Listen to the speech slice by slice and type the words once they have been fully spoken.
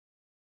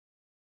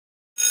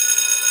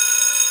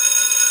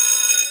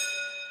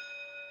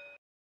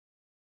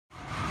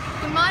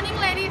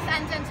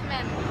and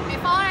gentlemen,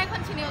 before I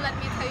continue, let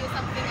me tell you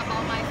something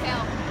about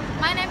myself.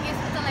 My name is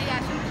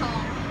Jalaya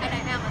Chuntong, and I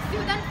am a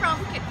student from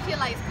Phuket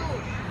Vidyalai School.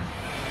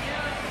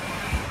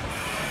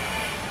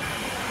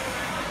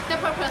 The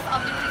purpose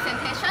of the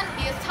presentation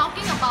is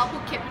talking about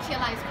Phuket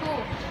Vidyalai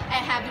School. I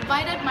have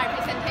divided my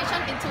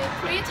presentation into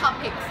 3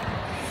 topics.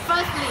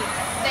 Firstly,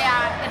 they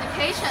are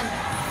education.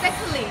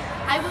 Secondly,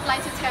 I would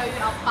like to tell you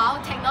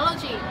about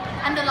technology.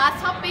 And the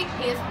last topic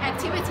is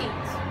activities.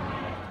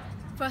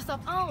 First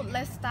of all,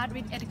 let's start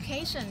with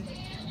education.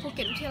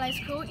 Phuket Vidyalai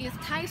School is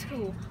Thai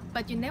school,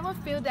 but you never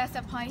feel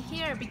disappointed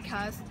here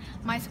because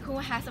my school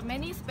has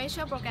many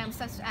special programs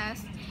such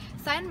as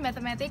Science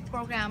Mathematics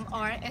Program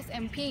or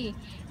SMP,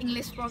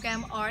 English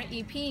Program or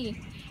EP,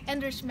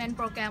 Enrichment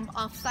Program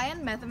of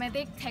Science,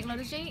 Mathematics,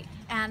 Technology,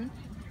 and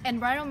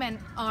Environment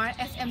or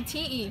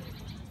SMTE.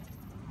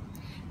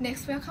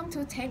 Next, welcome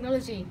to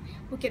technology.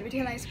 Phuket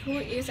Vidyalai School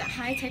is a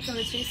high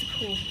technology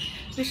school,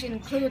 which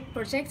includes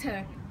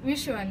projector,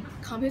 visual,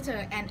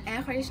 computer, and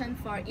air conditioning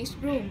for each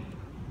room.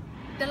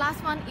 The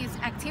last one is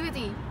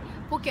activity.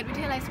 Phuket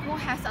Vidyalai School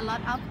has a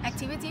lot of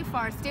activity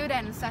for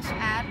students such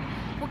as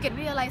Phuket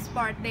Vidyalai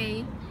Sport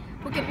Day,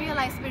 Phuket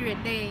Vidyalai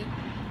Spirit Day.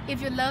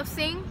 If you love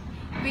sing,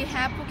 we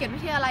have Phuket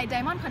Vidyalai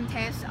Diamond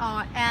Contest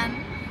and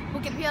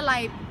Phuket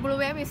Vidyalai Blue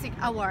Wave Music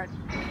Award.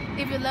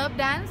 If you love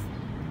dance,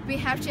 we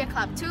have cheer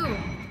club too.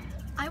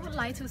 I would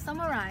like to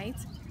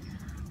summarize.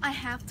 I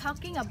have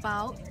talking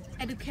about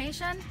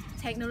education,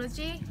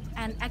 technology,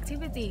 and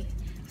activity,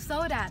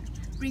 so that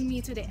bring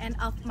me to the end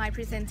of my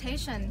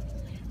presentation.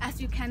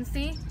 As you can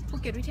see,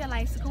 Phuket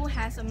Vidyalai School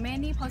has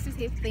many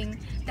positive things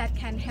that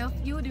can help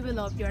you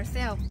develop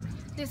yourself.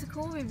 This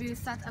school will be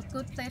such a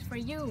good place for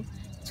you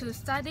to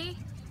study,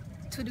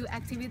 to do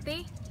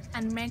activity,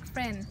 and make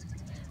friends.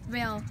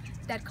 Well,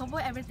 that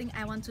covers everything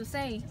I want to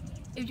say.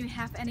 If you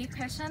have any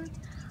questions,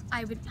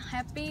 I would be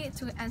happy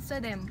to answer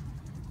them.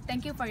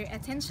 Thank you for your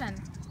attention.